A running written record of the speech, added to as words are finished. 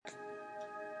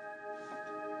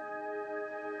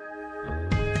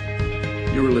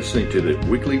You are listening to the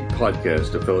weekly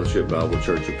podcast of Fellowship Bible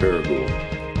Church of Paragould.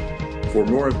 For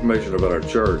more information about our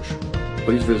church,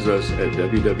 please visit us at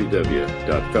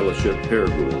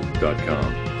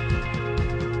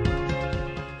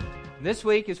www.fellowshipparagould.com. This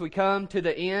week, as we come to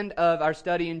the end of our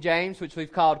study in James, which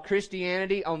we've called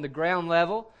Christianity on the Ground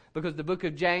Level, because the book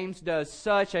of James does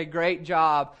such a great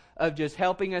job of just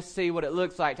helping us see what it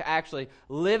looks like to actually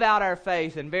live out our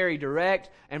faith in very direct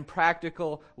and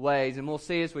practical ways. And we'll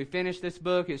see as we finish this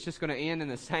book, it's just going to end in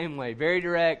the same way. Very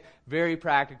direct, very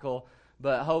practical,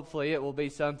 but hopefully it will be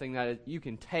something that you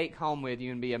can take home with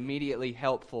you and be immediately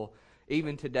helpful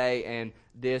even today and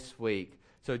this week.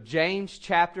 So James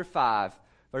chapter 5,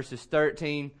 verses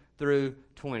 13 through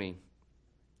 20.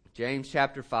 James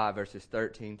chapter 5, verses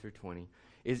 13 through 20.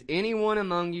 Is anyone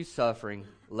among you suffering?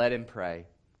 Let him pray.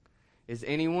 Is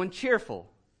anyone cheerful?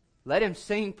 Let him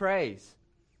sing praise.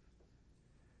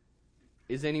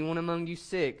 Is anyone among you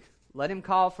sick? Let him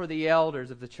call for the elders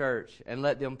of the church and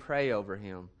let them pray over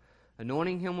him,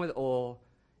 anointing him with oil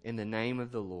in the name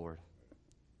of the Lord.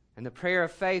 And the prayer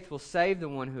of faith will save the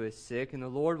one who is sick, and the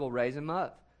Lord will raise him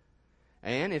up.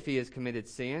 And if he has committed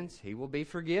sins, he will be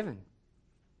forgiven.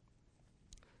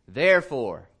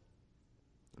 Therefore,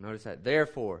 notice that,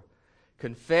 therefore,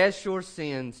 confess your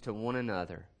sins to one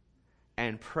another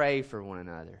and pray for one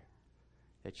another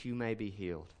that you may be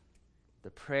healed. The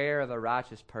prayer of a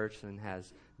righteous person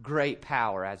has great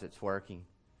power as it's working.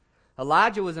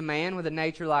 Elijah was a man with a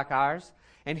nature like ours,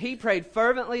 and he prayed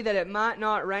fervently that it might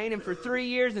not rain, and for 3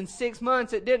 years and 6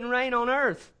 months it didn't rain on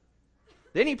earth.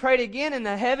 Then he prayed again, and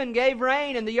the heaven gave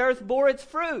rain, and the earth bore its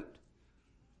fruit.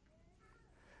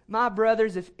 My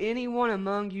brothers, if anyone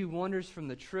among you wanders from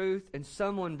the truth and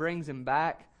someone brings him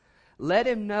back, let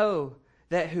him know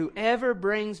that whoever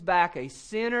brings back a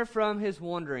sinner from his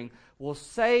wandering will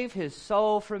save his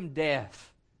soul from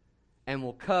death and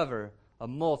will cover a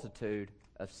multitude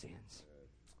of sins.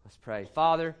 Let's pray.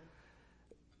 Father,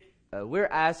 we're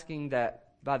asking that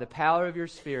by the power of your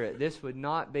Spirit, this would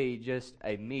not be just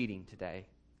a meeting today.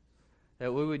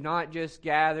 That we would not just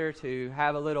gather to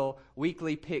have a little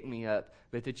weekly pick-me-up,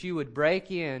 but that you would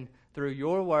break in through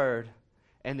your word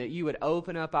and that you would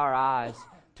open up our eyes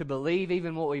to believe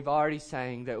even what we've already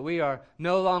sang, that we are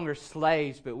no longer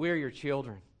slaves, but we're your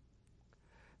children.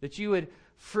 That you would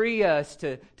free us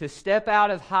to step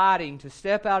out of hiding, to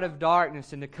step out of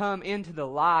darkness, and to come into the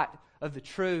light of the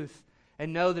truth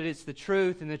and know that it's the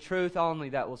truth and the truth only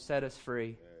that will set us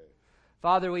free.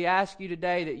 Father, we ask you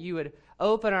today that you would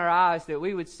open our eyes, that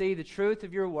we would see the truth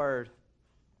of your word,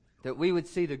 that we would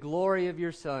see the glory of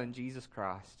your Son, Jesus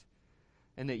Christ,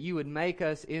 and that you would make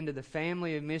us into the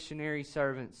family of missionary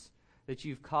servants that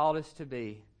you've called us to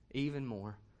be even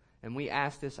more. And we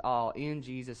ask this all in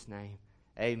Jesus' name.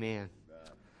 Amen.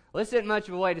 Well, this isn't much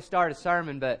of a way to start a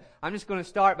sermon, but I'm just going to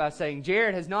start by saying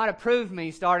Jared has not approved me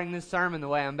starting this sermon the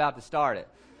way I'm about to start it.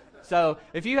 So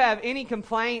if you have any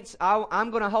complaints,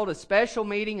 I'm going to hold a special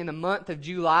meeting in the month of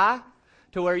July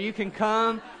to where you can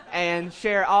come and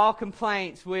share all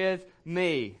complaints with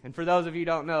me. And for those of you who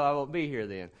don't know, I won't be here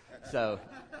then.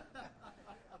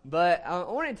 But I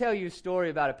want to tell you a story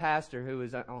about a pastor who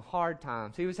was on hard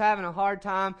times. He was having a hard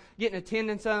time getting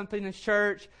attendance up in his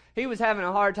church. He was having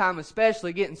a hard time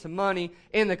especially getting some money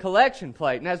in the collection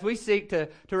plate. And as we seek to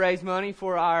raise money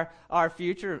for our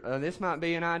future, this might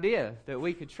be an idea that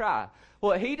we could try.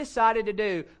 What he decided to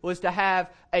do was to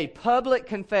have a public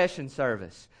confession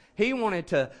service. He wanted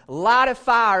to light a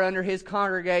fire under his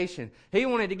congregation. He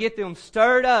wanted to get them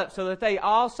stirred up so that they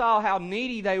all saw how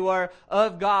needy they were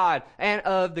of God and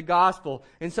of the gospel.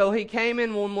 And so he came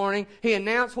in one morning, he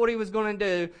announced what he was going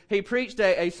to do, he preached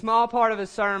a small part of his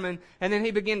sermon, and then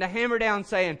he began to hammer down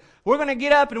saying, we're going to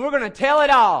get up and we're going to tell it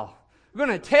all. We're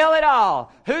going to tell it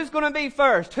all. Who's going to be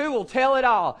first? Who will tell it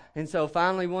all? And so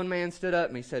finally one man stood up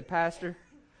and he said, Pastor,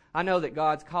 I know that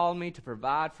God's called me to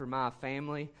provide for my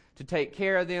family, to take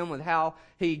care of them with how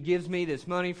He gives me this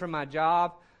money from my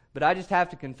job. But I just have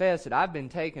to confess that I've been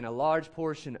taking a large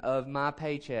portion of my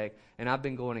paycheck and I've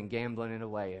been going and gambling it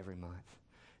away every month.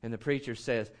 And the preacher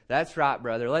says, that's right,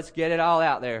 brother. Let's get it all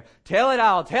out there. Tell it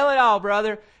all,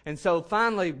 brother. And so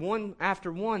finally, one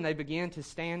after one, they began to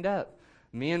stand up.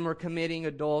 Men were committing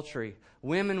adultery.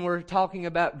 Women were talking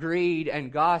about greed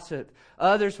and gossip.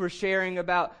 Others were sharing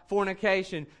about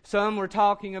fornication. Some were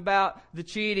talking about the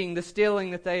cheating, the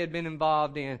stealing that they had been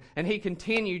involved in. And he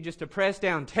continued just to press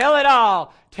down, tell it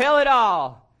all, tell it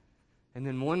all. And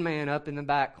then one man up in the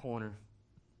back corner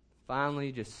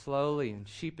finally just slowly and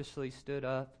sheepishly stood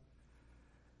up.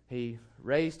 He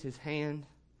raised his hand,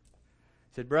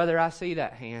 said, brother, I see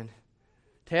that hand.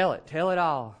 Tell it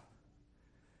all.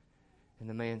 And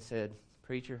the man said,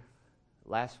 preacher,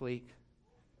 last week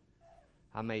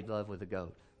I made love with a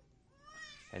goat.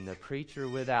 And the preacher,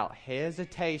 without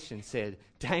hesitation, said,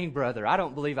 dang, brother, I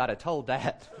don't believe I'd have told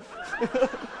that.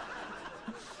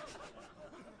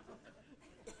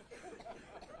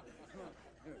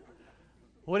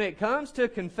 When it comes to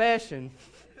confession,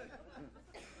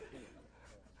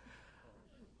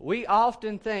 we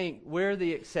often think we're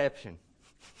the exception.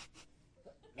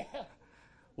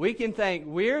 We can think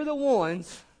we're the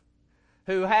ones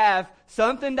who have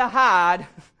something to hide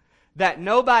that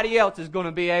nobody else is going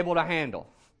to be able to handle.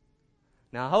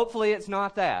 Now, hopefully it's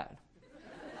not that.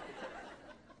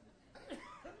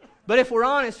 But if we're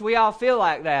honest, we all feel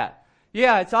like that.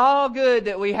 Yeah, it's all good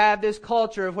that we have this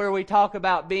culture of where we talk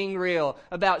about being real,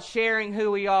 about sharing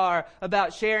who we are,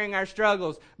 about sharing our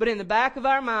struggles. But in the back of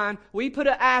our mind, we put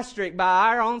an asterisk by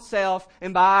our own self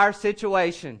and by our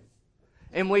situation.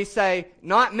 And we say,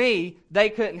 not me, they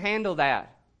couldn't handle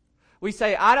that. We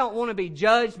say, I don't want to be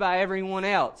judged by everyone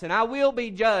else. And I will be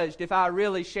judged if I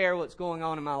really share what's going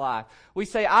on in my life. We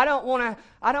say, I don't want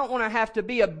to have to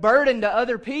be a burden to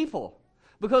other people.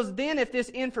 Because then if this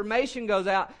information goes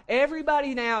out,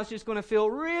 everybody now is just going to feel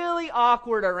really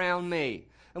awkward around me.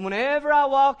 And whenever I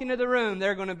walk into the room,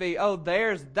 they're going to be, oh,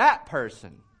 there's that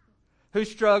person who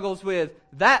struggles with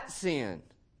that sin.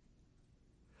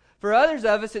 For others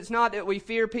of us, it's not that we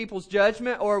fear people's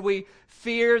judgment or we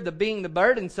fear being the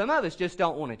burden. Some of us just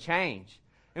don't want to change.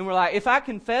 And we're like, if I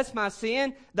confess my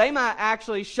sin, they might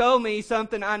actually show me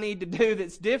something I need to do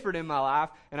that's different in my life,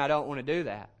 and I don't want to do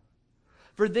that.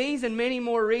 For these and many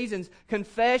more reasons,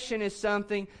 confession is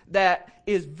something that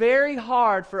is very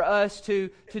hard for us to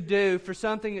do, for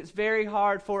something that's very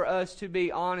hard for us to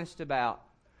be honest about.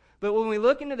 But when we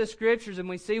look into the Scriptures and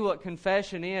we see what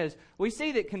confession is, we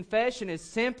see that confession is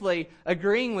simply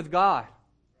agreeing with God.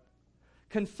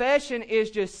 Confession is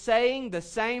just saying the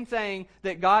same thing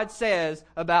that God says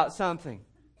about something.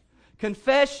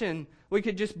 Confession, we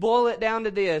could just boil it down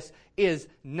to this, is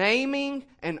naming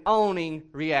and owning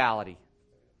reality.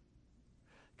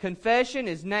 Confession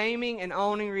is naming and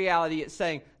owning reality. It's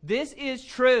saying, this is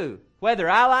true. Whether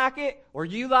I like it or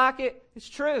you like it, it's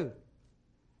true.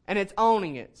 And it's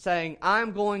owning it, saying,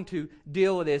 I'm going to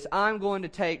deal with this. I'm going to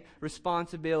take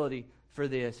responsibility for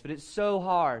this. But it's so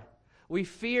hard. We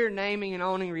fear naming and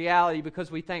owning reality because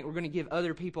we think we're going to give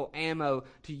other people ammo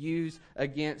to use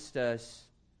against us.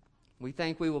 We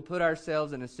think we will put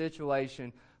ourselves in a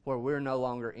situation where we're no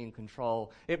longer in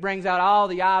control. It brings out all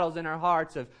the idols in our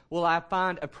hearts of, will I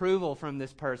find approval from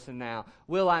this person now?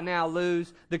 Will I now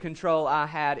lose the control I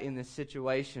had in this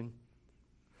situation?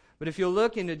 But if you'll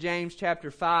look into James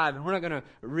chapter 5, and we're not going to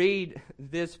read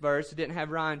this verse, I didn't have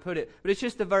Ryan put it, but it's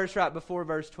just the verse right before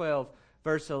verse 12,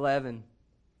 verse 11.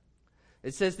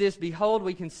 It says this, behold,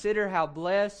 we consider how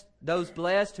blessed, those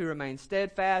blessed who remain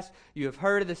steadfast. You have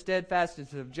heard of the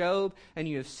steadfastness of Job, and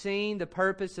you have seen the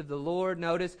purpose of the Lord.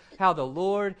 Notice how the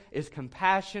Lord is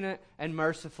compassionate and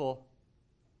merciful.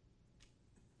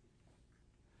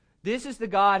 This is the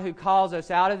God who calls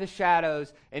us out of the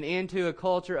shadows and into a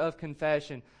culture of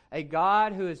confession. A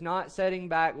God who is not sitting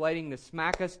back waiting to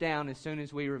smack us down as soon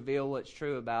as we reveal what's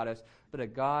true about us, but a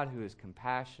God who is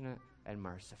compassionate and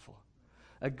merciful.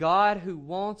 A God who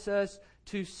wants us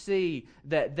to see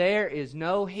that there is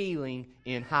no healing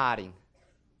in hiding.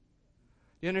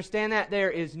 You understand that?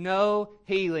 There is no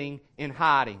healing in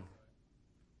hiding.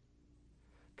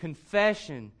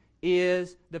 Confession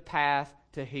is the path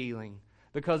to healing,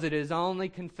 because it is only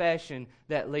confession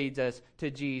that leads us to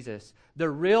Jesus. The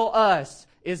real us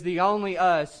is the only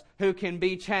us who can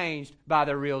be changed by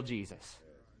the real Jesus.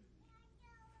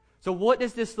 So what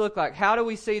does this look like? How do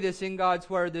we see this in God's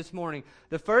Word this morning?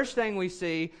 The first thing we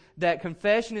see, that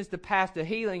confession is the path to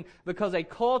healing, because a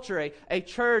culture, a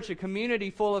church, a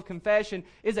community full of confession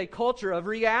is a culture of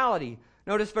reality.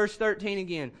 Notice verse 13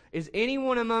 again. Is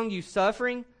anyone among you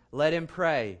suffering? Let him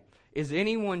pray. Is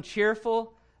anyone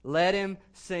cheerful? Let him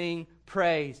sing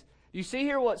praise. You see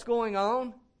here what's going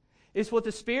on? It's what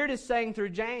the Spirit is saying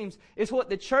through James. It's what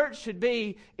the church should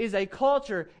be, is a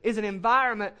culture, is an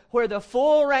environment where the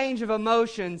full range of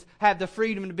emotions have the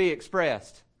freedom to be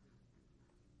expressed.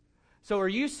 So are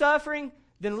you suffering?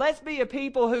 Then let's be a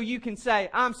people who you can say,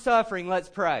 I'm suffering, let's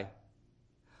pray.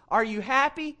 Are you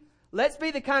happy? Let's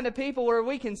be the kind of people where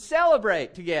we can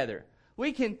celebrate together.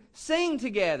 We can sing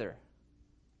together.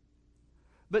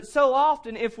 But so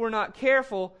often, if we're not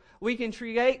careful, we can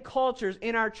create cultures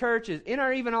in our churches, in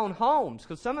our even own homes,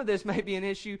 because some of this may be an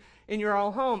issue in your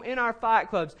own home, in our fight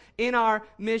clubs, in our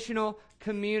missional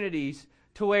communities,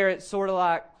 to where it's sort of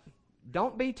like,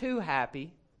 don't be too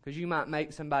happy, because you might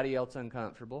make somebody else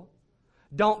uncomfortable.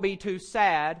 Don't be too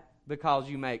sad, because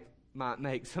you make might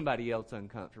make somebody else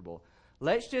uncomfortable.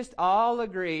 Let's just all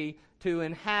agree to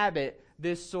inhabit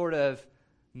this sort of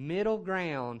middle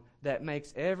ground that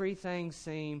makes everything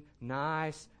seem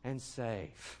nice and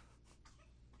safe.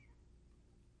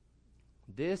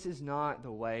 This is not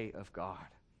the way of God.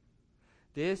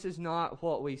 This is not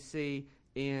what we see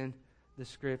in the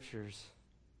Scriptures.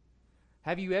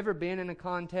 Have you ever been in a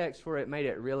context where it made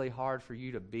it really hard for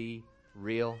you to be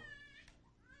real?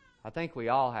 I think we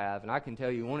all have, and I can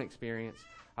tell you one experience.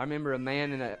 I remember a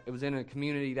man it was in a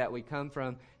community that we come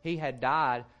from. He had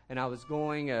died, and I was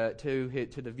going to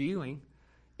the viewing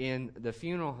in the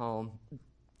funeral home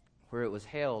where it was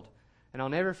held. And I'll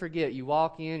never forget, you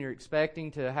walk in, you're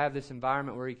expecting to have this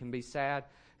environment where you can be sad,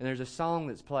 and there's a song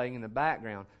that's playing in the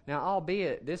background. Now,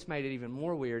 albeit, this made it even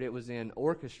more weird. It was in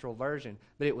orchestral version,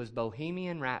 but it was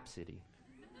Bohemian Rhapsody.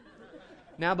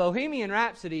 Now, Bohemian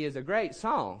Rhapsody is a great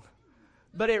song,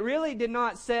 but it really did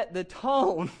not set the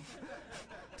tone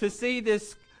to see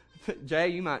this. Jay,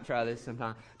 you might try this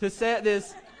sometime. To see,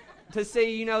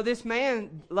 this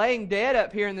man laying dead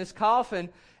up here in this coffin,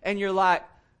 and you're like,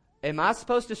 am I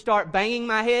supposed to start banging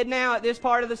my head now at this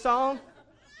part of the song?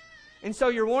 And so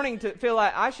you're wanting to feel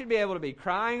like I should be able to be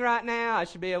crying right now. I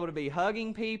should be able to be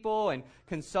hugging people and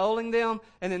consoling them.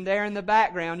 And then there in the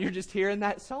background, you're just hearing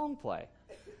that song play.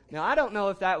 Now, I don't know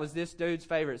if that was this dude's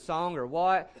favorite song or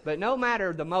what, but no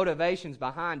matter the motivations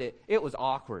behind it, it was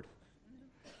awkward.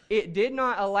 It did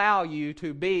not allow you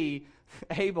to be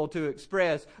able to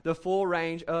express the full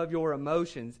range of your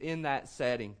emotions in that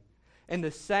setting. And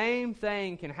the same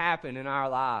thing can happen in our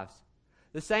lives.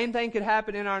 The same thing could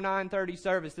happen in our 9:30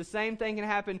 service. The same thing can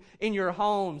happen in your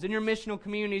homes, in your missional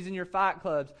communities, in your fight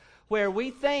clubs, where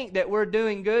we think that we're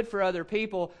doing good for other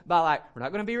people by we're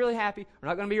not going to be really happy, we're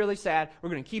not going to be really sad, we're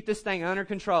going to keep this thing under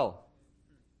control.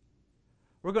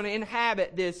 We're going to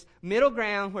inhabit this middle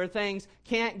ground where things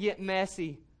can't get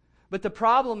messy. But the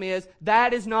problem is,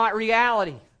 that is not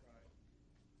reality.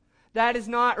 That is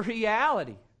not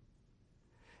reality.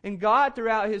 And God,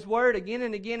 throughout His Word, again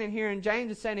and again, and here in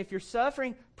James, is saying, if you're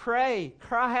suffering, pray,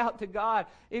 cry out to God.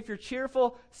 If you're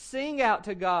cheerful, sing out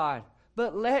to God.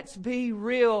 But let's be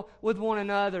real with one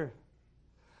another.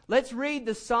 Let's read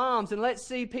the Psalms and let's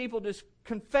see people just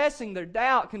confessing their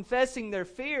doubt, confessing their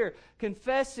fear,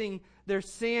 confessing their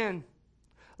sin.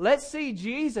 Let's see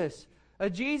Jesus, a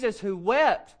Jesus who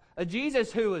wept, a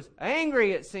Jesus who was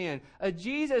angry at sin, a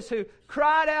Jesus who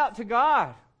cried out to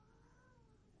God.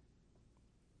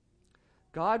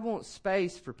 God wants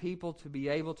space for people to be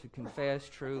able to confess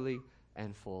truly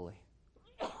and fully.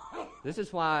 This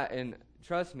is why, and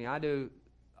trust me, I do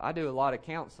a lot of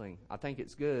counseling. I think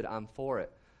it's good. I'm for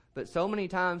it. But so many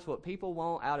times what people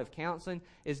want out of counseling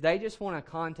is they just want a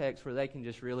context where they can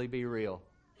just really be real.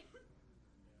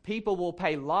 People will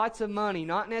pay lots of money,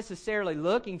 not necessarily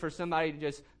looking for somebody to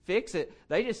just fix it.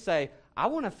 They just say, I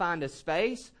want to find a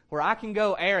space where I can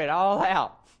go air it all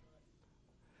out.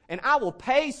 And I will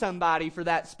pay somebody for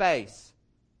that space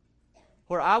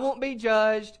where I won't be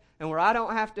judged and where I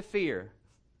don't have to fear.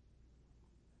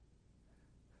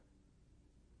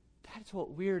 That's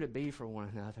what we're to be for one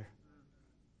another.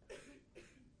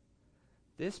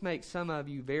 This makes some of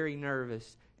you very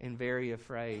nervous and very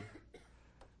afraid.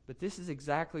 But this is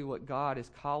exactly what God is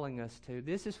calling us to.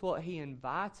 This is what He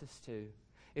invites us to.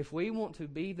 If we want to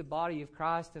be the body of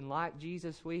Christ and like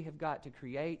Jesus, we have got to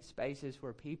create spaces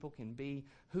where people can be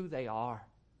who they are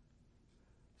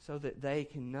so that they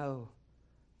can know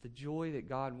the joy that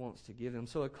God wants to give them.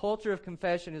 So a culture of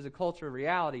confession is a culture of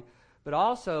reality, but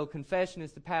also confession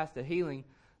is the path to healing,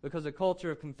 because a culture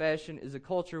of confession is a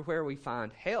culture where we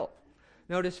find help.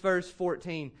 Notice verse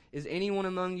 14. Is anyone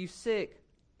among you sick?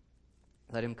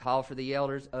 Let him call for the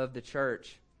elders of the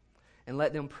church, and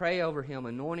let them pray over him,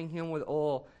 anointing him with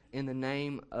oil in the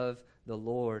name of the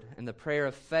Lord. And the prayer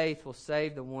of faith will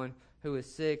save the one who is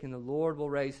sick, and the Lord will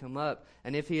raise him up.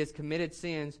 And if he has committed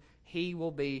sins, He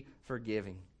will be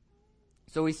forgiving.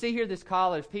 So we see here this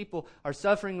call, if people are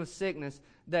suffering with sickness,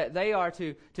 that they are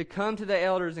to come to the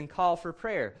elders and call for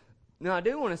prayer. Now, I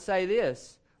do want to say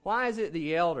this. Why is it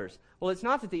the elders? Well, it's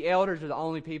not that the elders are the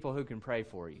only people who can pray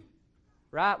for you.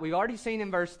 Right? We've already seen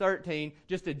in verse 13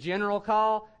 just a general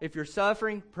call. If you're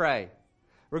suffering, pray.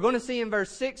 We're going to see in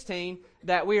verse 16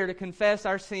 that we are to confess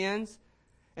our sins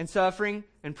and suffering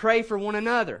and pray for one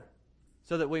another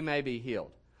so that we may be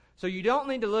healed. So you don't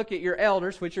need to look at your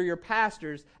elders, which are your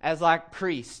pastors, as like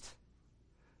priests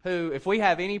who, if we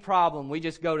have any problem, we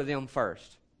just go to them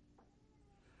first.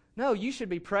 No, you should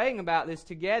be praying about this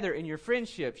together in your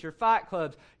friendships, your fight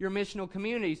clubs, your missional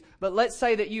communities. But let's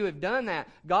say that you have done that.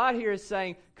 God here is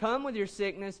saying, come with your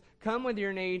sickness, come with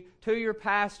your need to your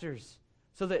pastors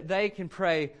so that they can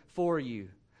pray for you.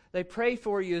 They pray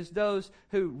for you as those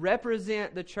who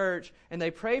represent the church, and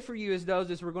they pray for you as those,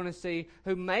 as we're going to see,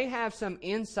 who may have some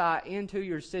insight into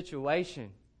your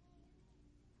situation,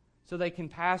 so they can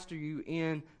pastor you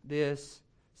in this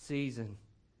season.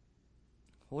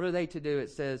 What are they to do? It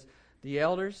says the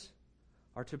elders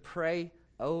are to pray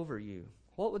over you.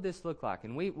 What would this look like?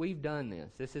 And we've done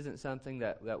this. This isn't something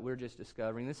that we're just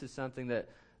discovering. This is something that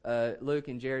Luke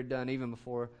and Jared done even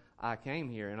before I came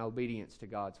here in obedience to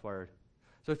God's Word.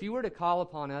 So if you were to call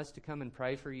upon us to come and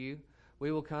pray for you,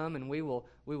 we will come and we will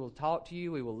talk to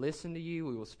you, we will listen to you,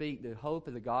 we will speak the hope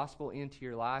of the gospel into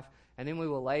your life, and then we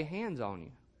will lay hands on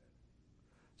you.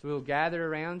 So we will gather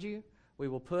around you, we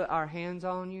will put our hands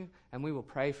on you, and we will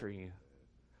pray for you.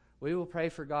 We will pray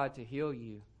for God to heal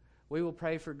you. We will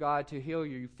pray for God to heal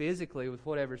you physically with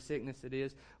whatever sickness it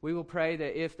is. We will pray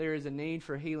that if there is a need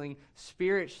for healing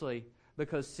spiritually,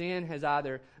 because sin has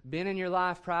either been in your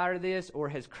life prior to this or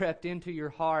has crept into your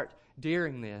heart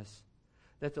during this,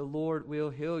 that the Lord will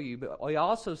heal you. But we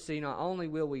also see not only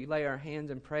will we lay our hands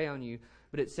and pray on you,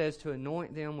 but it says to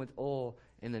anoint them with oil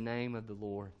in the name of the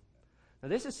Lord. Now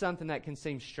this is something that can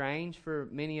seem strange for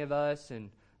many of us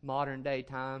in modern day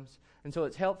times, and so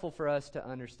it's helpful for us to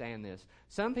understand this.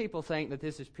 Some people think that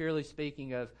this is purely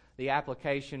speaking of the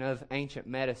application of ancient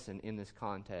medicine in this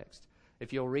context.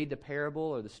 If you'll read the parable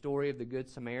or the story of the Good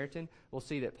Samaritan, we'll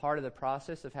see that part of the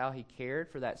process of how he cared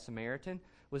for that Samaritan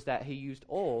was that he used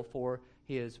oil for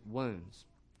his wounds.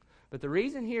 But the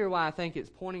reason here why I think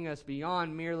it's pointing us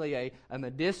beyond merely a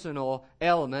medicinal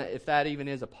element, if that even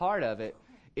is a part of it,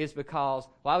 is because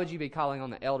why would you be calling on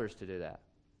the elders to do that?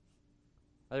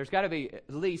 Well, there's got to be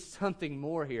at least something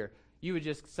more here. You would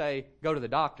just say, go to the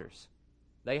doctors.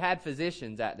 They had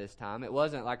physicians at this time. It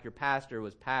wasn't like your pastor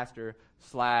was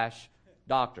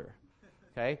pastor/doctor.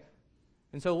 Okay?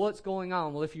 And so what's going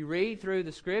on? Well, if you read through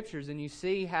the Scriptures and you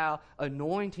see how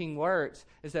anointing works,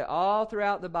 is that all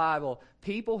throughout the Bible,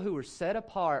 people who were set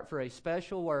apart for a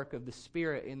special work of the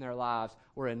Spirit in their lives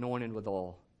were anointed with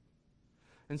oil.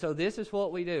 And so this is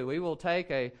what we do. We will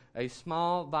take a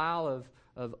small vial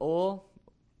of oil.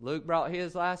 Luke brought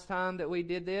his last time that we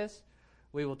did this.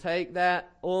 We will take that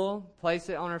oil, place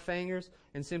it on our fingers,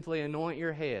 and simply anoint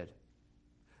your head.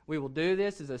 We will do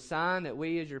this as a sign that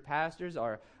we as your pastors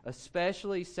are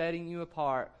especially setting you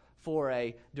apart for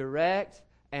a direct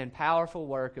and powerful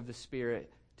work of the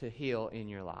Spirit to heal in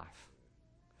your life.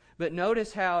 But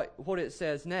notice what it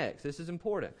says next. This is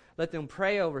important. Let them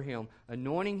pray over him,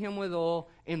 anointing him with oil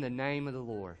in the name of the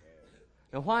Lord.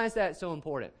 Now why is that so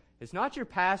important? It's not your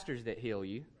pastors that heal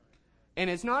you, and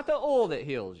it's not the oil that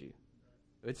heals you.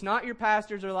 It's not your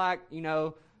pastors are like,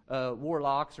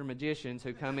 warlocks or magicians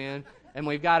who come in and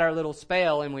we've got our little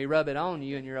spell and we rub it on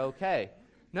you and you're okay.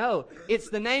 No, it's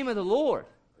the name of the Lord.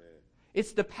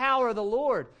 It's the power of the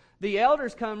Lord. The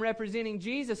elders come representing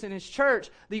Jesus and His church.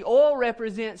 The oil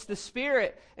represents the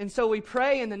Spirit. And so we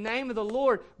pray in the name of the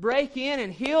Lord, break in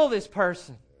and heal this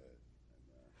person.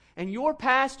 And your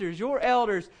pastors, your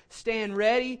elders, stand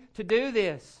ready to do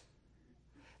this.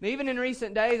 And even in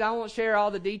recent days, I won't share all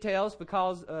the details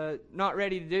because not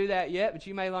ready to do that yet, but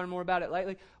you may learn more about it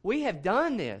lately. We have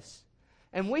done this,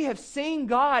 and we have seen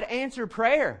God answer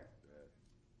prayer.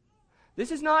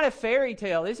 This is not a fairy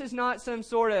tale. This is not some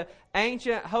sort of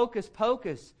ancient hocus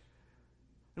pocus.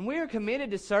 And we are committed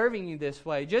to serving you this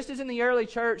way. Just as in the early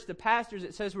church, the pastors,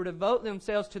 it says, were to devote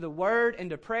themselves to the Word and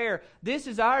to prayer. This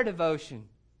is our devotion.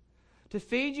 To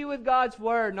feed you with God's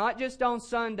Word, not just on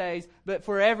Sundays, but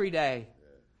for every day.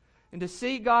 And to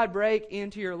see God break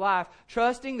into your life,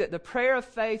 trusting that the prayer of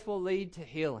faith will lead to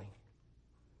healing.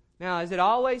 Now, is it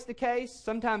always the case?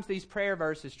 Sometimes these prayer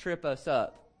verses trip us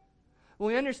up.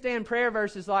 When we understand prayer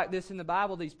verses like this in the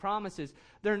Bible, these promises,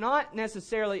 they're not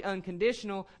necessarily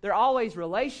unconditional. They're always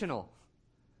relational.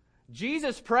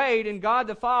 Jesus prayed and God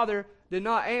the Father did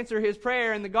not answer His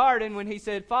prayer in the garden when He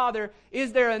said, Father,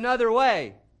 is there another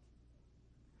way?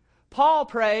 Paul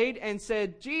prayed and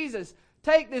said, Jesus,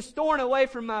 take this thorn away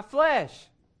from my flesh.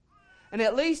 And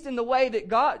at least in the way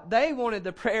that they wanted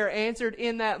the prayer answered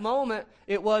in that moment,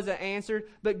 it wasn't answered.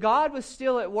 But God was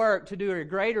still at work to do a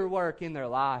greater work in their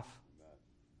life.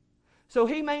 So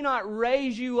He may not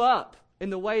raise you up in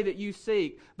the way that you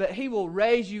seek, but He will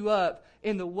raise you up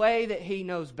in the way that He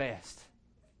knows best.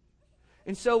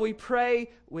 And so we pray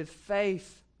with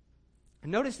faith.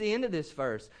 And notice the end of this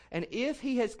verse. And if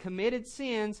he has committed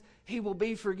sins, he will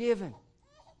be forgiven.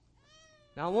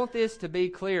 Now I want this to be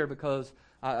clear because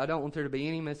I don't want there to be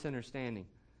any misunderstanding.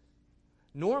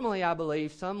 Normally I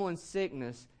believe someone's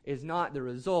sickness is not the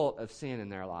result of sin in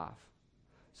their life.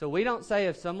 So we don't say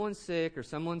if someone's sick or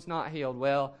someone's not healed,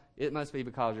 well, it must be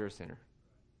because you're a sinner.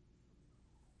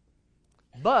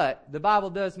 But the Bible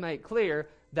does make clear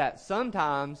that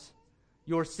sometimes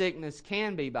your sickness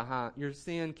can be behind, your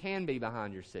sin can be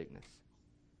behind your sickness.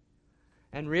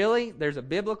 And really, there's a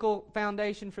biblical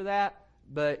foundation for that,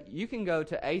 but you can go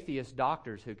to atheist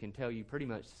doctors who can tell you pretty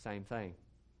much the same thing.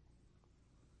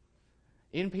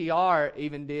 NPR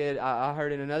even did, I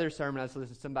heard in another sermon I was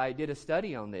listening to somebody did a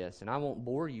study on this, and I won't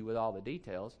bore you with all the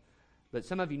details, but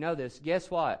some of you know this.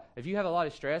 Guess what? If you have a lot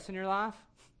of stress in your life,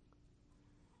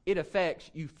 it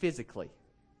affects you physically.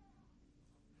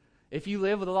 If you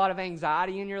live with a lot of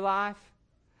anxiety in your life,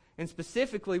 and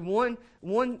specifically one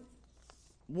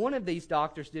of these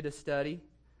doctors did a study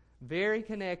very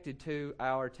connected to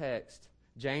our text.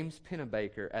 James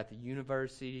Pennebaker at the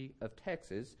University of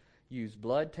Texas used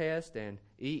blood test and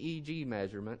EEG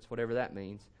measurements, whatever that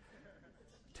means,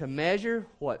 to measure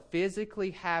what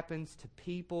physically happens to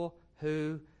people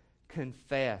who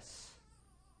confess.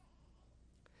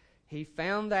 He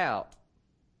found out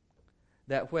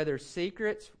that whether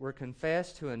secrets were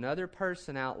confessed to another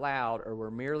person out loud or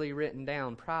were merely written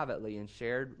down privately and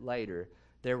shared later,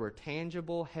 there were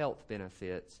tangible health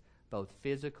benefits, both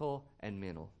physical and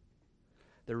mental.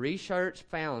 The research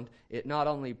found it not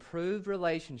only improved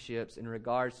relationships in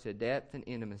regards to depth and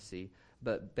intimacy,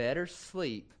 but better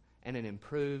sleep and an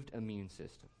improved immune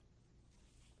system.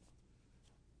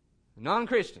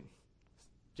 Non-Christian,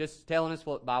 just telling us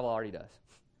what the Bible already does.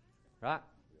 Right?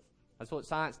 That's what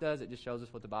science does. It just shows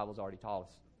us what the Bible's already taught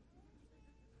us.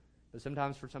 But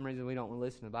sometimes for some reason we don't want to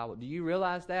listen to the Bible. Do you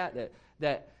realize that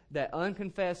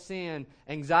unconfessed sin,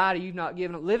 anxiety you've not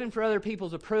given up, living for other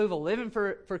people's approval, living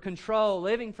for control,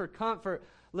 living for comfort,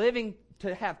 living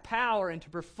to have power and to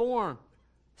perform,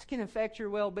 this can affect your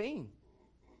well-being.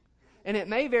 And it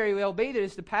may very well be that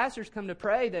as the pastors come to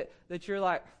pray that you're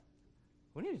like,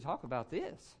 we need to talk about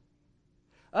this.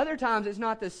 Other times it's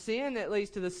not the sin that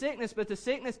leads to the sickness, but the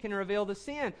sickness can reveal the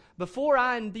sin. Before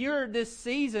I endured this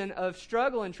season of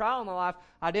struggle and trial in my life,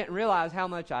 I didn't realize how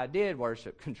much I did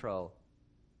worship control.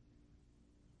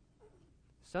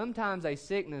 Sometimes a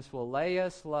sickness will lay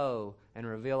us low and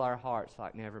reveal our hearts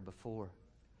like never before.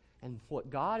 And what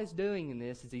God is doing in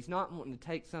this is He's not wanting to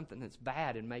take something that's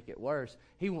bad and make it worse.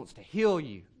 He wants to heal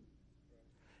you.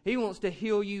 He wants to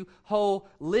heal you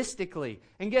holistically.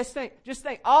 And just think,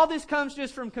 all this comes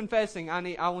just from confessing,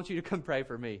 I want you to come pray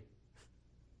for me.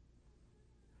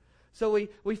 So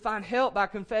we find help by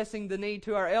confessing the need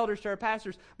to our elders, to our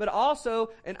pastors, but also,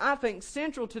 and I think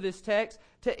central to this text,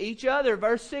 to each other.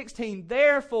 Verse 16,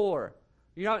 therefore.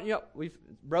 We've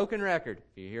broken record.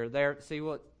 If you hear there, see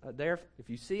what there.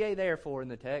 If you see a therefore in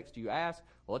the text, you ask,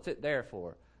 what's it there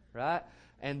for? Right?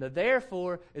 And the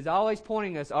therefore is always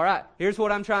pointing us, all right, here's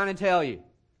what I'm trying to tell you.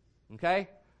 Okay?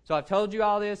 So I've told you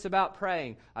all this about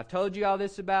praying. I've told you all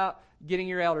this about getting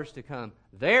your elders to come.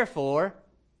 Therefore,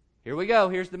 here we go.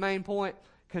 Here's the main point.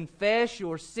 Confess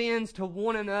your sins to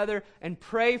one another and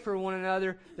pray for one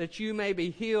another that you may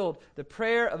be healed. The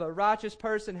prayer of a righteous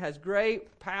person has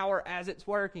great power as it's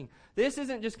working. This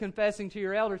isn't just confessing to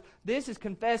your elders. This is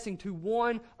confessing to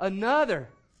one another.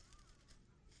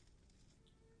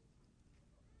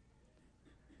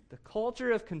 The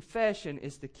culture of confession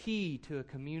is the key to a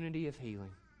community of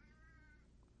healing.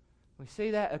 We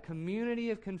see that a community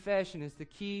of confession is the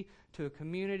key to a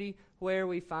community where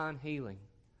we find healing.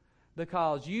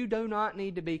 Because you do not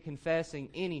need to be confessing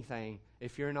anything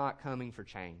if you're not coming for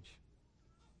change.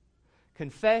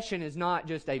 Confession is not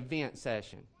just a vent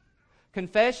session.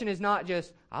 Confession is not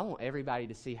just, I want everybody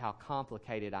to see how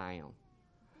complicated I am.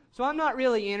 So I'm not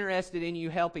really interested in you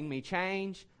helping me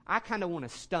change. I kind of want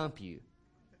to stump you.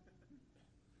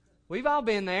 We've all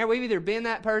been there. We've either been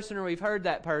that person or we've heard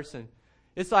that person.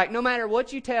 It's like no matter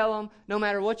what you tell them, no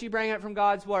matter what you bring up from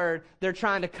God's Word, they're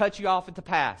trying to cut you off at the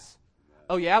pass.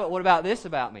 Oh yeah, but what about this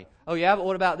about me? Oh yeah, but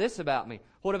what about this about me?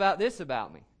 What about this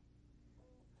about me?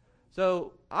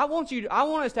 So I want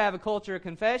us to have a culture of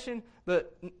confession,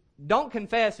 but don't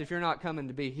confess if you're not coming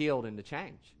to be healed and to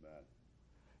change.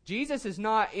 Jesus is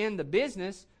not in the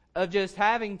business of just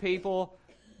having people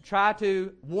try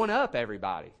to one-up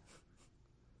everybody.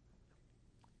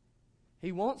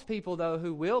 He wants people, though,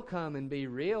 who will come and be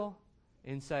real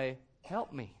and say,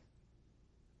 help me.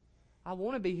 I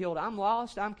want to be healed. I'm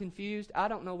lost. I'm confused. I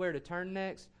don't know where to turn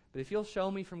next. But if you'll show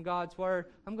me from God's Word,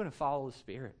 I'm going to follow the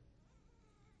Spirit.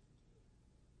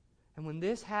 And when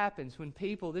this happens, when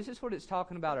people, this is what it's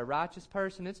talking about, a righteous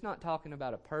person. It's not talking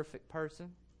about a perfect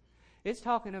person. It's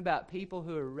talking about people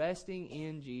who are resting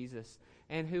in Jesus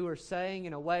and who are saying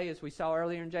in a way, as we saw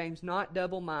earlier in James, not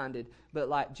double-minded, but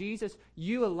like, Jesus,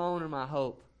 you alone are my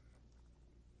hope.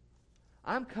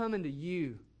 I'm coming to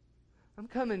you. I'm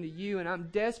coming to you and I'm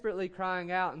desperately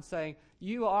crying out and saying,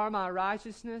 you are my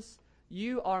righteousness.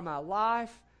 You are my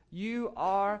life. You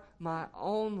are my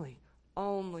only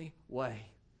way.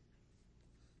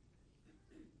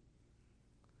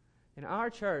 In our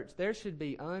church, there should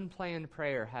be unplanned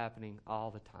prayer happening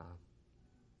all the time.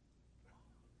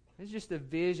 It's just a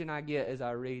vision I get as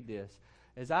I read this.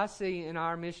 As I see in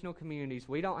our missional communities,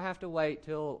 we don't have to wait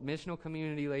till missional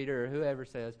community leader or whoever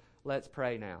says, let's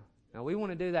pray now. Now, we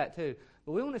want to do that too.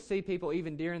 But we want to see people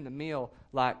even during the meal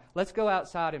like, let's go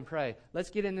outside and pray. Let's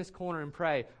get in this corner and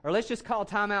pray. Or let's just call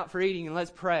time out for eating and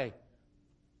let's pray.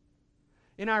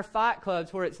 In our fight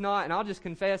clubs where it's not, and I'll just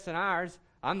confess in ours,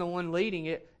 I'm the one leading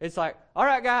it. It's like, all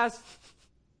right, guys,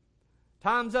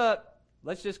 time's up.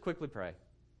 Let's just quickly pray.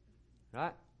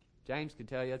 Right? James could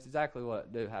tell you that's exactly what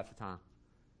I do half the time.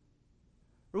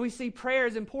 Where we see prayer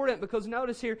is important because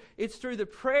notice here, it's through the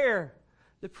prayer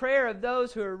of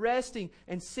those who are resting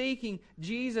and seeking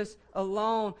Jesus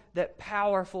alone that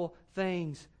powerful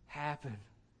things happen.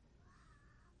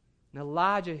 And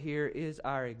Elijah here is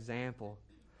our example.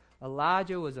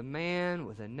 Elijah was a man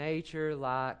with a nature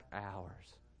like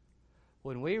ours.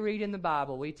 When we read in the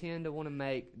Bible, we tend to want to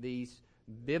make these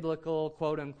biblical,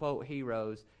 quote-unquote,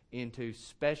 heroes into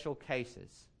special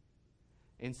cases.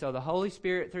 And so the Holy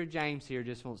Spirit through James here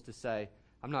just wants to say,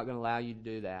 I'm not going to allow you to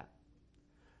do that.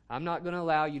 I'm not going to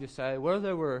allow you to say, well,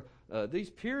 there were these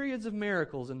periods of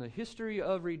miracles in the history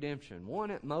of redemption.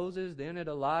 One at Moses, then at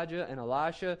Elijah and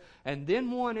Elisha, and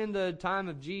then one in the time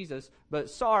of Jesus. But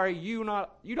sorry, you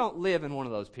don't live in one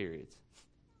of those periods.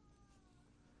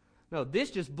 No,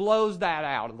 this just blows that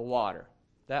out of the water.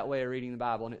 That way of reading the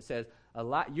Bible. And it says,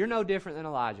 you're no different than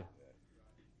Elijah.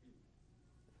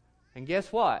 And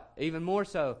guess what? Even more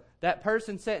so, that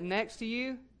person sitting next to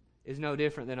you is no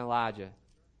different than Elijah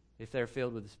if they're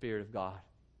filled with the Spirit of God.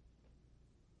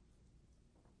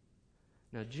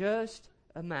 Now just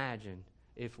imagine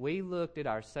if we looked at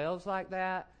ourselves like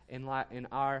that and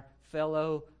our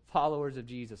fellow followers of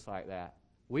Jesus like that.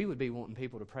 We would be wanting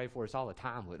people to pray for us all the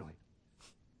time, wouldn't we?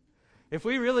 If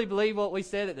we really believe what we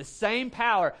said, that the same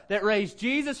power that raised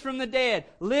Jesus from the dead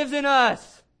lives in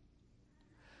us,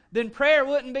 then prayer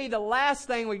wouldn't be the last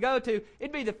thing we go to.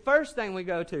 It'd be the first thing we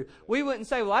go to. We wouldn't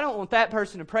say, well, I don't want that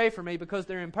person to pray for me because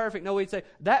they're imperfect. No, we'd say,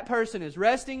 that person is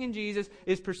resting in Jesus,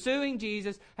 is pursuing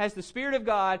Jesus, has the Spirit of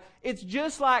God. It's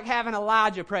just like having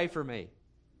Elijah pray for me.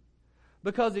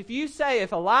 Because if you say,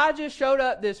 if Elijah showed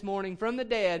up this morning from the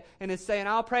dead and is saying,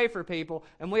 I'll pray for people,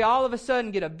 and we all of a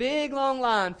sudden get a big long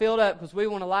line filled up because we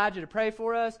want Elijah to pray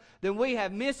for us, then we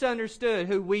have misunderstood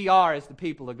who we are as the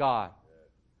people of God.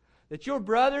 That your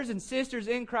brothers and sisters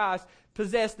in Christ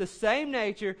possess the same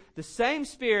nature, the same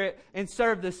Spirit, and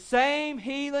serve the same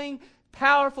healing,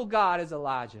 powerful God as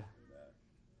Elijah.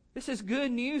 This is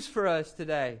good news for us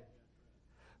today.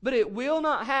 But it will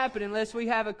not happen unless we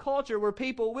have a culture where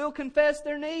people will confess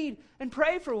their need and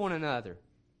pray for one another.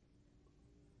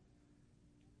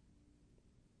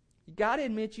 You got to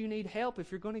admit you need help if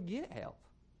you're going to get help.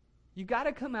 You got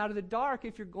to come out of the dark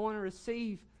if you're going to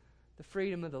receive the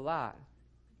freedom of the light.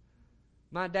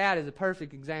 My dad is a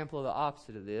perfect example of the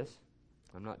opposite of this.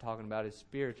 I'm not talking about his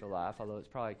spiritual life, although it's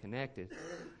probably connected.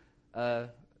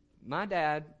 My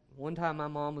dad, one time my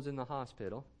mom was in the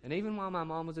hospital, and even while my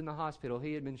mom was in the hospital,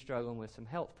 he had been struggling with some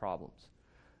health problems.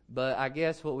 But I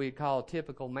guess what we'd call a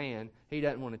typical man, he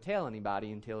doesn't want to tell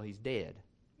anybody until he's dead.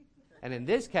 And in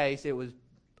this case, it was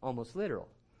almost literal.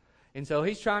 And so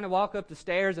he's trying to walk up the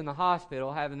stairs in the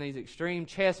hospital having these extreme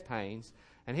chest pains,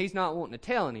 and he's not wanting to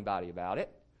tell anybody about it.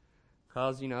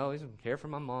 Because, he doesn't care for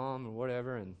my mom or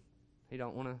whatever, and he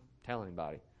don't want to tell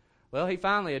anybody. Well,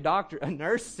 a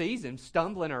nurse sees him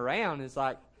stumbling around and is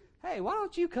like, hey, why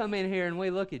don't you come in here and we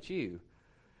look at you?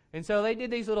 And so they did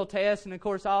these little tests, and of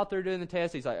course, all through doing the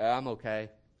tests, he's like, I'm okay.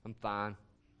 I'm fine.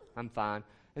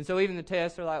 And so even the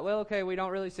tests are like, well, okay, we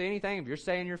don't really see anything. If you're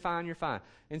saying you're fine, you're fine.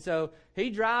 And so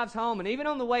he drives home, and even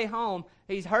on the way home,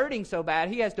 he's hurting so bad,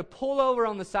 he has to pull over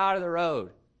on the side of the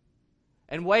road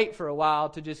and wait for a while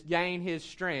to just gain his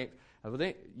strength.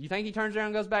 You think he turns around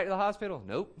and goes back to the hospital?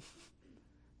 Nope.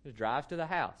 Just drives to the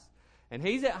house. And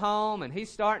he's at home, and he's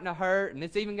starting to hurt, and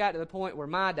it's even got to the point where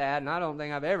my dad, and I don't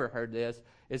think I've ever heard this,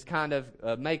 is kind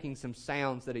of making some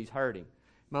sounds that he's hurting.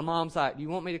 My mom's like, do you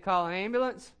want me to call an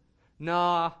ambulance?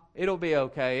 Nah, it'll be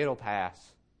okay. It'll pass.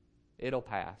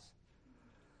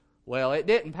 Well, it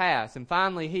didn't pass, and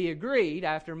finally he agreed,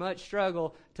 after much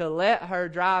struggle, to let her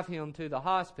drive him to the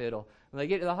hospital. When they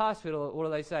get to the hospital, what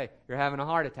do they say? You're having a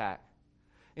heart attack.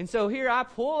 And so here I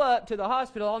pull up to the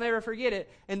hospital, I'll never forget it,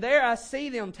 and there I see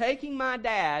them taking my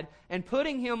dad and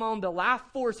putting him on the Life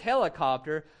Force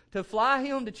helicopter to fly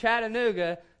him to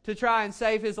Chattanooga to try and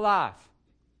save his life.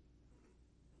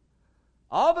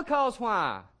 All because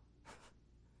why?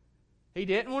 He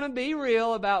didn't want to be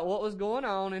real about what was going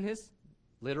on in his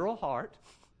literal heart.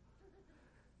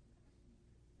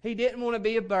 He didn't want to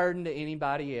be a burden to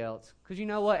anybody else. Because you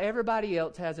know what? Everybody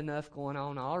else has enough going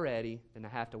on already than to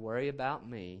have to worry about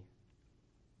me.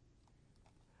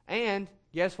 And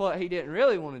guess what he didn't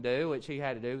really want to do, which he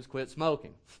had to do, was quit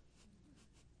smoking.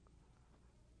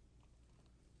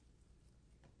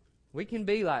 We can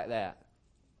be like that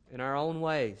in our own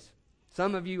ways.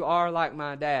 Some of you are like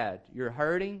my dad. You're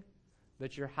hurting,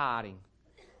 but you're hiding.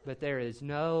 But there is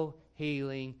no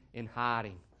healing in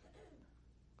hiding.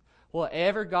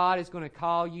 Whatever God is going to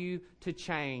call you to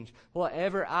change,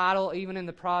 whatever idol, even in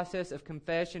the process of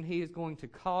confession, He is going to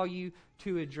call you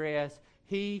to address,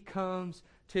 He comes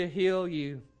to heal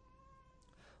you.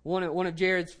 One of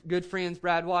Jared's good friends,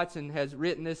 Brad Watson, has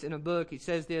written this in a book. He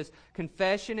says this: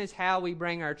 confession is how we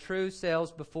bring our true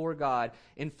selves before God.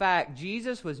 In fact,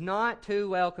 Jesus was not too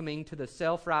welcoming to the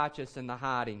self-righteous and the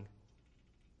hiding.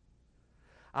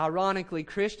 Ironically,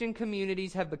 Christian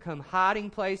communities have become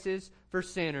hiding places for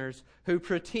sinners who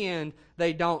pretend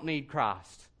they don't need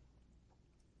Christ.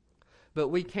 But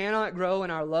we cannot grow in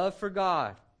our love for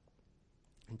God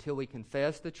until we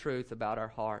confess the truth about our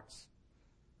hearts.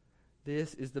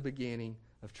 This is the beginning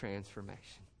of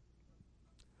transformation.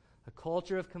 A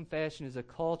culture of confession is a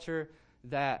culture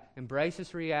that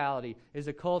embraces reality, is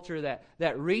a culture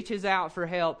that reaches out for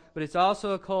help, but it's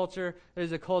also a culture that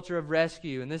is a culture of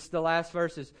rescue. And this is the last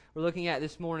verses we're looking at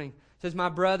this morning. It says, "My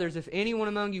brothers, if anyone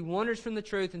among you wanders from the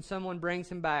truth and someone brings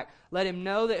him back, let him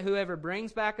know that whoever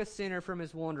brings back a sinner from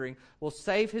his wandering will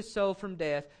save his soul from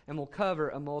death and will cover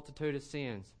a multitude of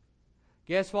sins."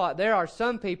 Guess what? There are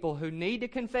some people who need to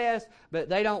confess, but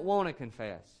they don't want to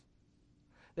confess.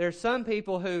 There are some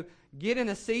people who get in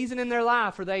a season in their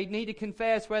life where they need to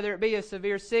confess, whether it be a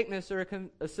severe sickness or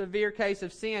a severe case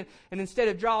of sin, and instead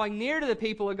of drawing near to the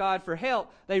people of God for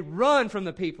help, they run from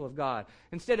the people of God.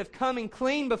 Instead of coming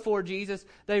clean before Jesus,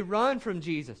 they run from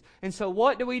Jesus. And so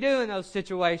what do we do in those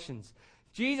situations?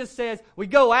 Jesus says we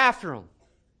go after them.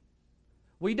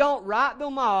 We don't write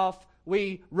them off,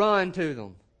 we run to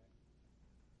them.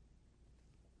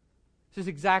 This is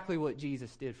exactly what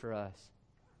Jesus did for us.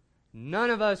 None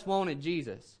of us wanted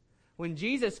Jesus. When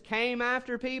Jesus came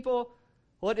after people,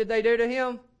 what did they do to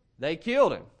Him? They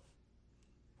killed Him.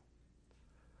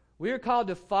 We are called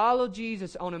to follow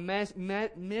Jesus on a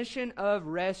mission of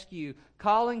rescue,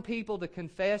 calling people to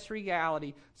confess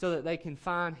reality so that they can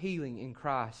find healing in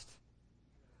Christ.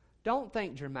 Don't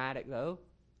think dramatic, though.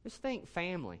 Just think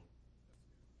family.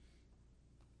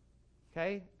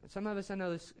 Okay? Some of us, I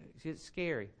know this gets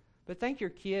scary. But think your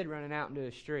kid running out into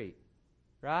the street.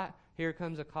 Right? Here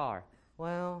comes a car.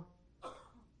 Well,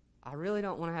 I really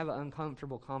don't want to have an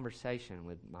uncomfortable conversation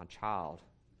with my child.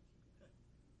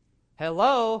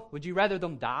 Hello? Would you rather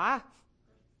them die?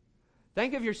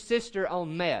 Think of your sister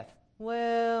on meth.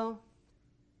 Well,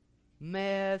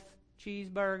 meth,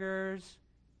 cheeseburgers.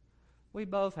 We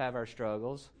both have our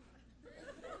struggles.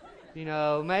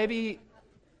 Maybe,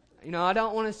 I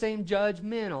don't want to seem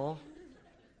judgmental.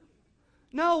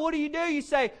 No, what do? You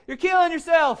say, "You're killing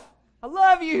yourself. I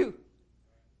love you."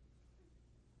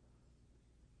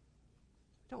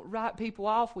 Don't write people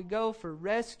off. We go for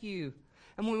rescue.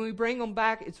 And when we bring them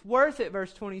back, it's worth it,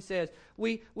 verse 20 says.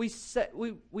 We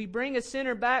bring a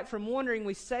sinner back from wandering.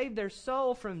 We save their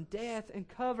soul from death and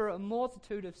cover a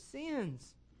multitude of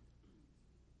sins.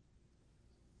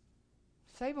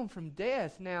 Save them from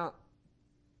death. Now,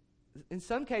 in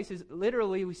some cases,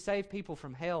 literally, we save people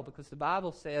from hell because the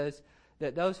Bible says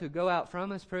that those who go out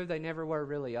from us prove they never were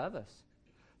really of us.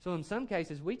 So in some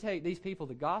cases, we take these people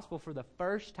the gospel for the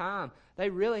first time. They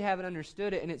really haven't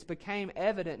understood it, and it's became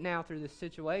evident now through this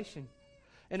situation.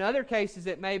 In other cases,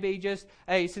 it may be just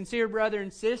a sincere brother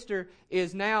and sister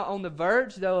is now on the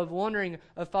verge, though, of wandering,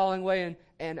 of falling away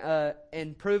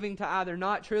and proving to either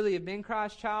not truly have been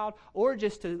Christ's child or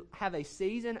just to have a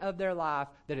season of their life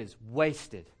that is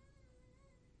wasted.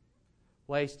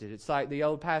 It's like the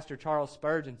old pastor Charles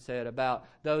Spurgeon said about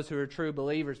those who are true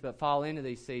believers but fall into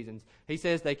these seasons. He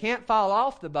says they can't fall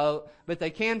off the boat, but they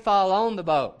can fall on the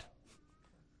boat.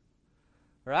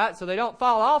 Right? So they don't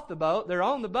fall off the boat, they're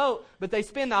on the boat, but they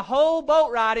spend the whole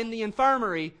boat ride in the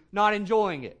infirmary not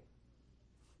enjoying it.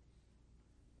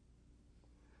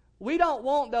 We don't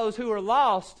want those who are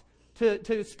lost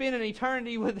to spend an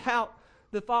eternity without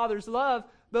the Father's love.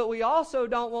 But we also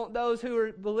don't want those who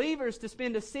are believers to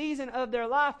spend a season of their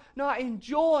life not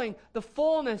enjoying the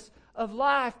fullness of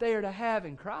life they are to have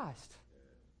in Christ.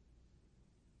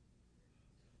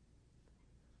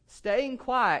 Staying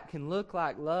quiet can look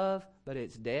like love, but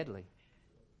it's deadly.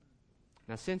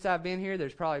 Now, since I've been here,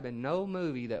 there's probably been no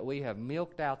movie that we have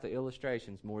milked out the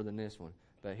illustrations more than this one.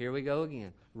 But here we go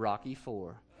again. Rocky IV.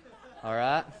 All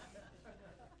right?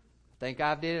 I think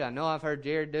I've did it. I know I've heard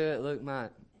Jared do it. Luke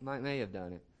may have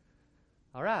done it.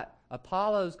 All right.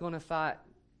 Apollo's going to fight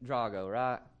Drago,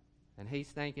 right? And he's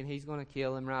thinking he's going to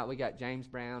kill him, right? We got James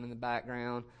Brown in the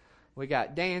background. We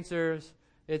got dancers.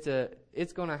 It's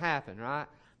going to happen, right?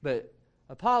 But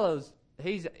Apollo's,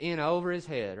 he's in over his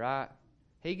head, right?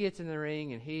 He gets in the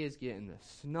ring and he is getting the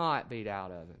snot beat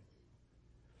out of him.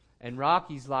 And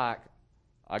Rocky's like,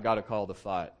 I got to call the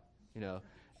fight, you know.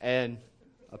 And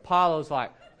Apollo's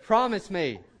like, promise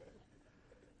me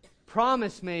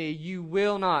you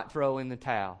will not throw in the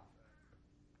towel.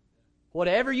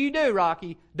 Whatever you do,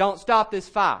 Rocky, don't stop this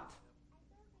fight.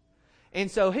 And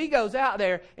so he goes out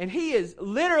there and he is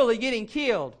literally getting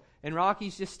killed. And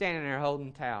Rocky's just standing there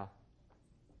holding the towel.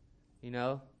 You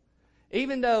know?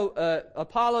 Even though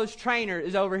Apollo's trainer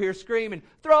is over here screaming,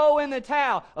 throw in the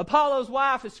towel. Apollo's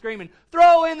wife is screaming,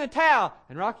 throw in the towel.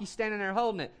 And Rocky's standing there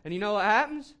holding it. And you know what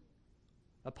happens?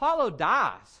 Apollo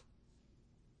dies.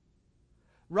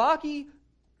 Rocky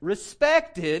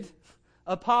respected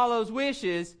Apollo's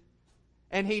wishes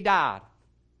and he died.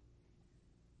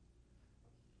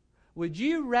 Would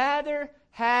you rather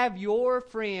have your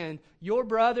friend, your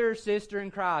brother or sister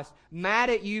in Christ, mad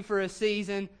at you for a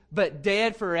season, but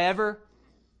dead forever?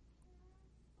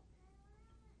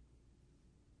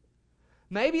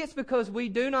 Maybe it's because we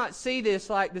do not see this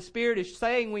like the Spirit is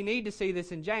saying we need to see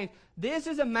this in James. This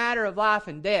is a matter of life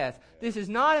and death. This is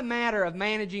not a matter of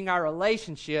managing our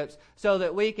relationships so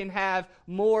that we can have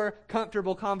more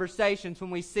comfortable conversations when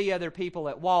we see other people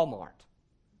at Walmart.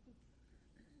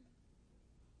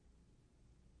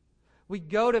 We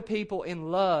go to people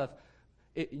in love.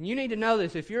 You need to know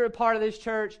this. If you're a part of this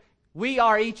church, we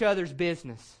are each other's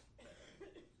business.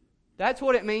 That's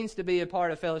what it means to be a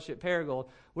part of Fellowship Paragould.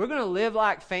 We're going to live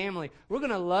like family. We're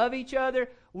going to love each other.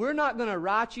 We're not going to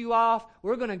write you off.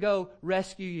 We're going to go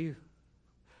rescue you.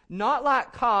 Not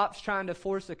like cops trying to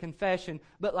force a confession,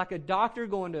 but like a doctor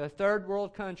going to a third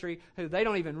world country who they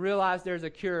don't even realize there's a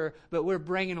cure, but we're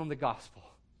bringing them the gospel.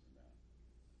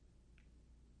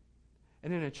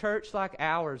 And in a church like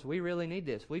ours, we really need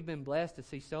this. We've been blessed to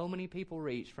see so many people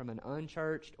reach from an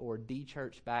unchurched or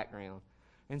de-churched background.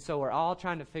 And so we're all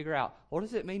trying to figure out, what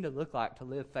does it mean to look like to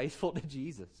live faithful to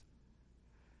Jesus?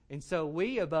 And so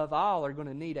we, above all, are going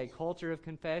to need a culture of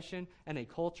confession and a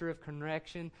culture of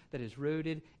correction that is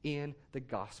rooted in the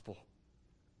gospel.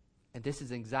 And this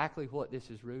is exactly what this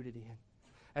is rooted in.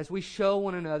 As we show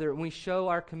one another and we show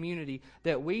our community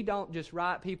that we don't just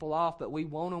write people off, but we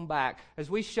want them back. As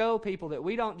we show people that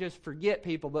we don't just forget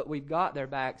people, but we've got their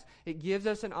backs, it gives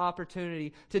us an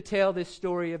opportunity to tell this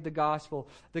story of the gospel.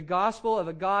 The gospel of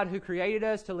a God who created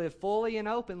us to live fully and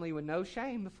openly with no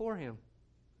shame before Him.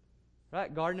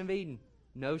 Right? Garden of Eden,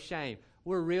 no shame.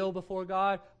 We're real before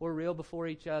God. We're real before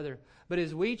each other. But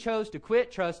as we chose to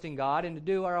quit trusting God and to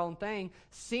do our own thing,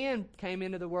 sin came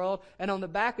into the world. And on the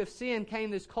back of sin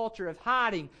came this culture of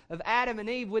hiding, of Adam and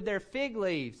Eve with their fig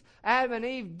leaves. Adam and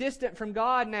Eve distant from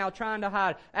God now, trying to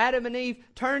hide. Adam and Eve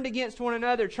turned against one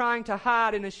another, trying to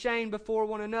hide and ashamed before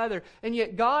one another. And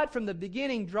yet God from the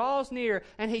beginning draws near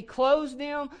and He clothes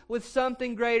them with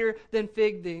something greater than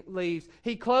fig leaves.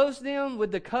 He clothes them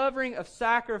with the covering of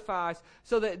sacrifice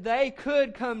so that they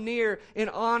could come near in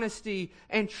honesty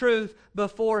and truth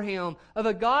before Him. Of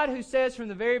a God who says from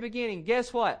the very beginning,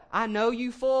 guess what? I know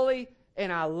you fully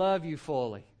and I love you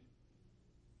fully.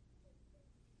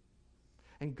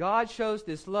 And God shows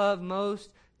this love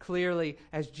most clearly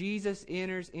as Jesus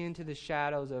enters into the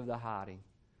shadows of the hiding.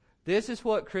 This is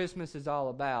what Christmas is all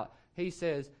about. He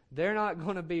says, they're not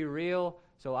going to be real,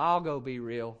 so I'll go be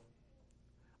real.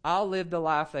 I'll live the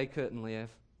life they couldn't live.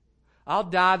 I'll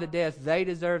die the death they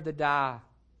deserve to die.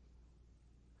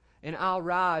 And I'll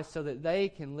rise so that they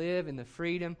can live in the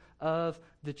freedom of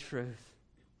the truth.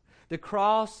 The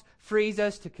cross frees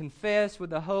us to confess with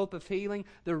the hope of healing.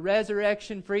 The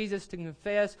resurrection frees us to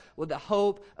confess with the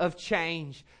hope of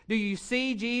change. Do you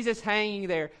see Jesus hanging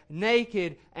there,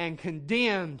 naked and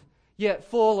condemned, yet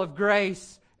full of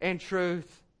grace and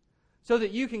truth? So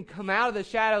that you can come out of the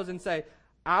shadows and say,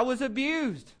 I was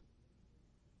abused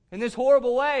in this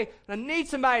horrible way. And I need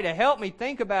somebody to help me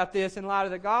think about this in light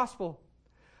of the gospel.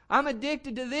 I'm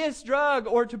addicted to this drug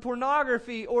or to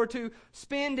pornography or to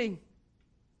spending.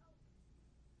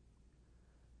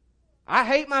 I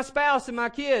hate my spouse and my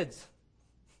kids.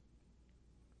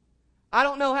 I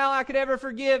don't know how I could ever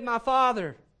forgive my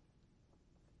father.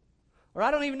 Or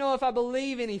I don't even know if I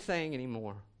believe anything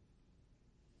anymore.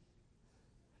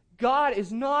 God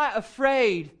is not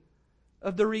afraid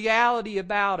of the reality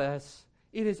about us.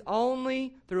 It is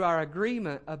only through our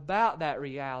agreement about that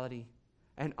reality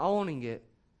and owning it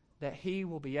that He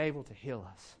will be able to heal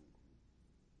us.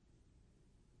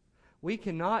 We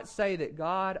cannot say that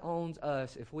God owns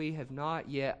us if we have not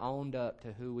yet owned up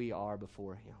to who we are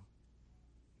before Him.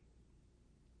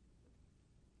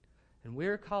 And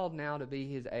we're called now to be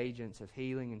His agents of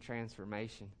healing and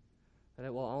transformation. But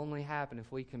it will only happen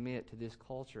if we commit to this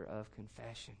culture of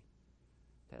confession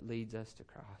that leads us to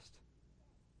Christ.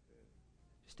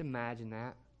 Just imagine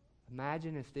that.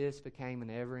 Imagine if this became an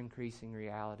ever-increasing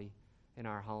reality in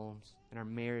our homes, in our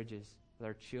marriages, with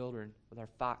our children, with our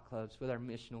fight clubs, with our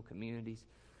missional communities,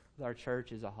 with our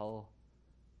church as a whole.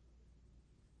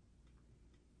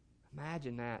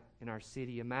 Imagine that in our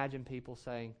city. Imagine people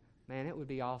saying, man, it would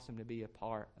be awesome to be a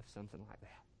part of something like that.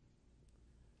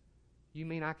 You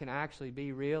mean I can actually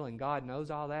be real and God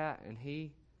knows all that, and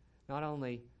He not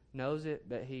only knows it,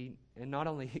 but He not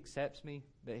only accepts me,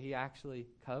 but He actually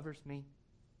covers me?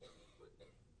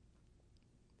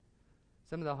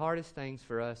 Some of the hardest things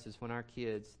for us is when our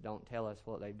kids don't tell us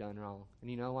what they've done wrong.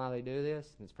 And you know why they do this?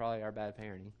 It's probably our bad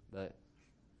parenting. But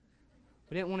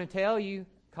we didn't want to tell you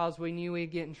because we knew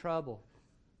we'd get in trouble.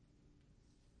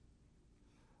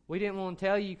 We didn't want to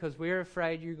tell you because we were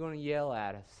afraid you were going to yell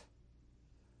at us.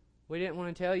 We didn't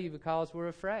want to tell you because we're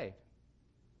afraid.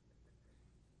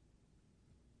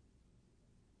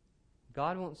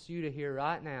 God wants you to hear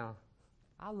right now,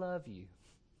 I love you.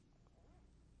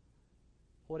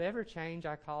 Whatever change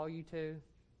I call you to,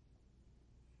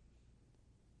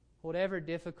 whatever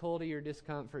difficulty or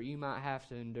discomfort you might have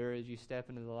to endure as you step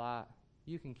into the light,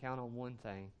 you can count on one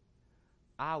thing.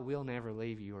 I will never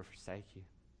leave you or forsake you.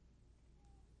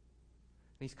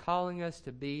 He's calling us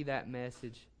to be that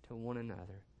message to one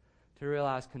another, to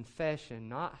realize confession,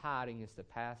 not hiding, is the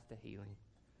path to healing,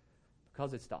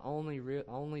 because it's the only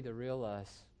the real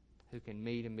us who can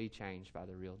meet and be changed by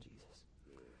the real Jesus.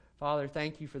 Father,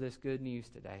 thank you for this good news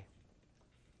today.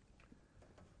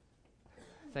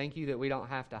 Thank you that we don't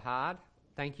have to hide.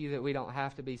 Thank you that we don't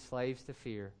have to be slaves to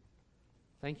fear.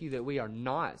 Thank you that we are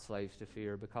not slaves to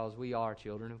fear because we are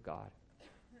children of God.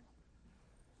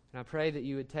 And I pray that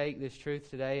you would take this truth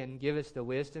today and give us the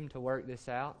wisdom to work this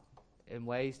out in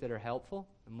ways that are helpful,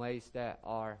 in ways that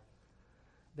are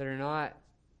not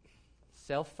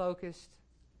self-focused,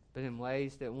 but in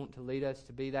ways that want to lead us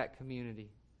to be that community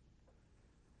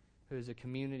who is a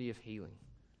community of healing.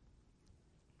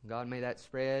 God, may that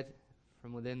spread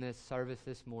from within this service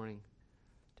this morning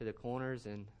to the corners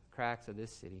and cracks of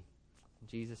this city. In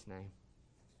Jesus' name,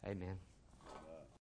 amen.